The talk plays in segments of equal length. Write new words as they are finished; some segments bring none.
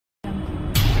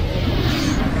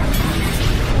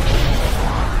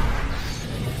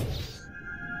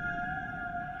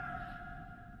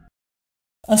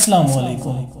अस्सलाम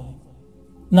वालेकुम।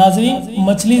 नाज़रीन,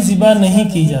 मछली ज़िबा नहीं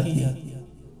की जाती,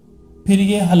 फिर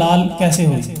ये हलाल कैसे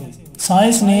हुई?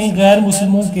 साइंस ने गैर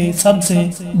मुस्लिमों के सबसे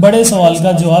बड़े सवाल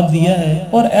का जवाब दिया है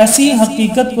और ऐसी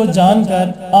हकीकत को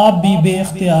जानकर आप भी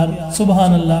बेख्तियार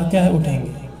सुबहान अल्लाह कह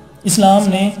उठेंगे। इस्लाम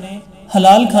ने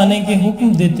हलाल खाने के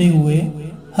हुक्म देते हुए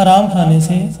हराम खाने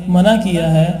से मना किया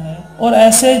है और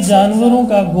ऐसे जानवरों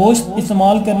का गोश्त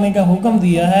इस्तेमाल करने का हुक्म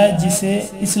दिया है जिसे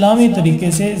इस्लामी तरीके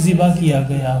से ज़िबा किया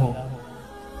गया हो।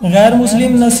 गैर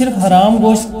मुस्लिम न सिर्फ हराम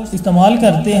गोश्त इस्तेमाल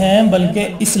करते हैं बल्कि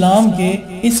इस्लाम के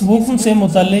इस हुक्म से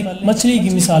मुतल्लिक मछली की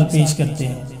मिसाल पेश करते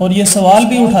हैं और ये सवाल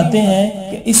भी उठाते हैं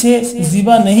कि इसे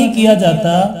ज़िबा नहीं किया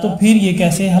जाता तो फिर ये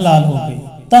कैसे हलाल हो गई।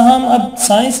 ताहम अब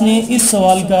साइंस ने इस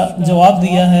सवाल का जवाब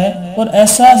दिया है और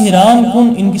ऐसा हैरान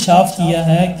कुन इंकशाफ किया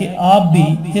है कि आप भी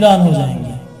हैरान हो जाएंगे।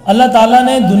 अल्लाह ताला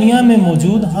ने दुनिया में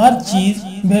मौजूद हर चीज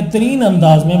बेहतरीन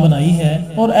अंदाज में बनाई है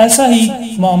और ऐसा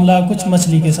ही मामला कुछ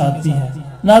मछली के साथ भी है।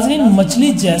 नाज़रीन,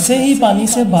 मछली जैसे ही पानी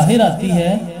से बाहर आती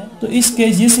है तो इसके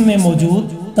जिस्म में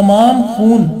मौजूद तमाम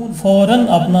खून फौरन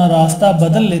अपना रास्ता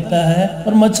बदल लेता है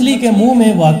और मछली के मुंह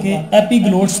में वाक़े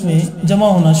एपिग्लोट्स में जमा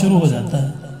होना शुरू हो जाता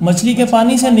है। मछली के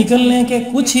पानी से निकलने के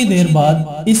कुछ ही देर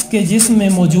बाद इसके जिस्म में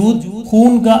मौजूद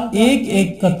खून का एक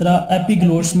एक कतरा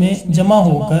एपिग्लोट्स में जमा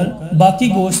होकर बाकी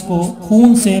गोश्त को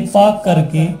खून से पाक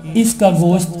करके इसका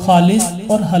गोश्त खालिस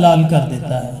और हलाल कर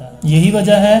देता है। यही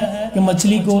वजह है कि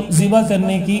मछली को ज़िबा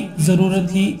करने की जरूरत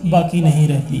ही बाकी नहीं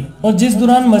रहती और जिस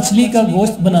दौरान मछली का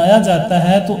गोश्त बनाया जाता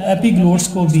है तो एपिग्लोट्स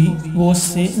को भी गोश्त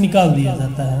से निकाल दिया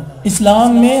जाता है।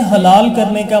 इस्लाम में हलाल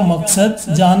करने का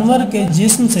मकसद जानवर के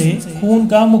जिस्म से खून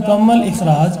का मुकम्मल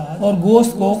इखराज और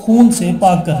गोश्त को खून से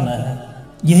पाक करना है।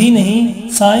 यही नहीं,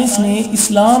 साइंस ने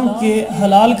इस्लाम के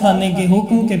हलाल खाने के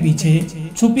हुक्म के पीछे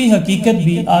छुपी हकीकत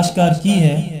भी आश्कार की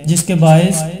है जिसके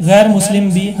बायस गैर मुस्लिम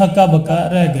भी हक्का बक्का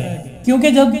रह गए।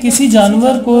 क्योंकि जब किसी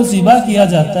जानवर को ज़िबा किया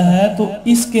जाता है तो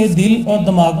इसके दिल और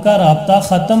दिमाग का राब्ता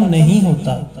खत्म नहीं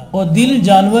होता और दिल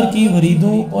जानवर की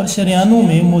वरीदों और शरियानों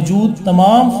में मौजूद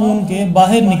तमाम खून के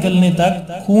बाहर निकलने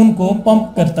तक खून को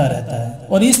पंप करता रहता है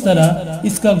और इस तरह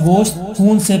इसका गोश्त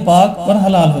खून से पाक और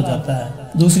हलाल हो जाता है।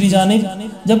 दूसरी जानिब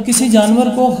जब किसी जानवर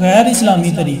को गैर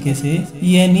इस्लामी तरीके से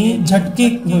यानी झटके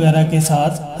वगैरह के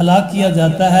साथ हलाक किया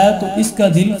जाता है तो इसका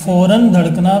दिल फौरन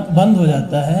धड़कना बंद हो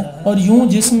जाता है और यूं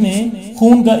जिस्म में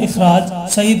खून का इखराज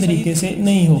सही तरीके से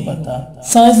नहीं हो पाता।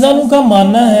 साइंसदानों का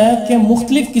मानना है कि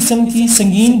मुख्तलिफ किस्म की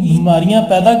संगीन बीमारियां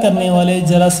पैदा करने वाले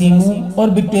जरासीमों और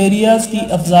बैक्टीरिया की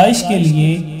अफजाइश के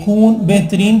लिए खून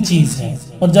बेहतरीन चीज है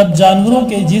और जब जानवरों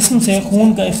के जिस्म से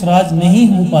खून का इखराज नहीं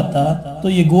हो पाता तो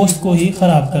ये गोश्त को ही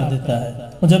खराब कर देता है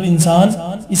और जब इंसान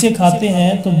इसे खाते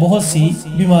हैं तो बहुत सी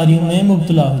बीमारियों में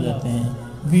मुब्तला हो जाते हैं।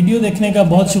 वीडियो देखने का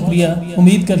बहुत शुक्रिया।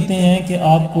 उम्मीद करते हैं कि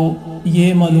आपको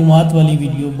ये मालूमात वाली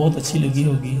वीडियो बहुत अच्छी लगी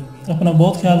होगी। अपना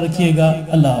बहुत ख्याल रखिएगा।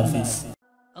 अल्लाह हाफिज।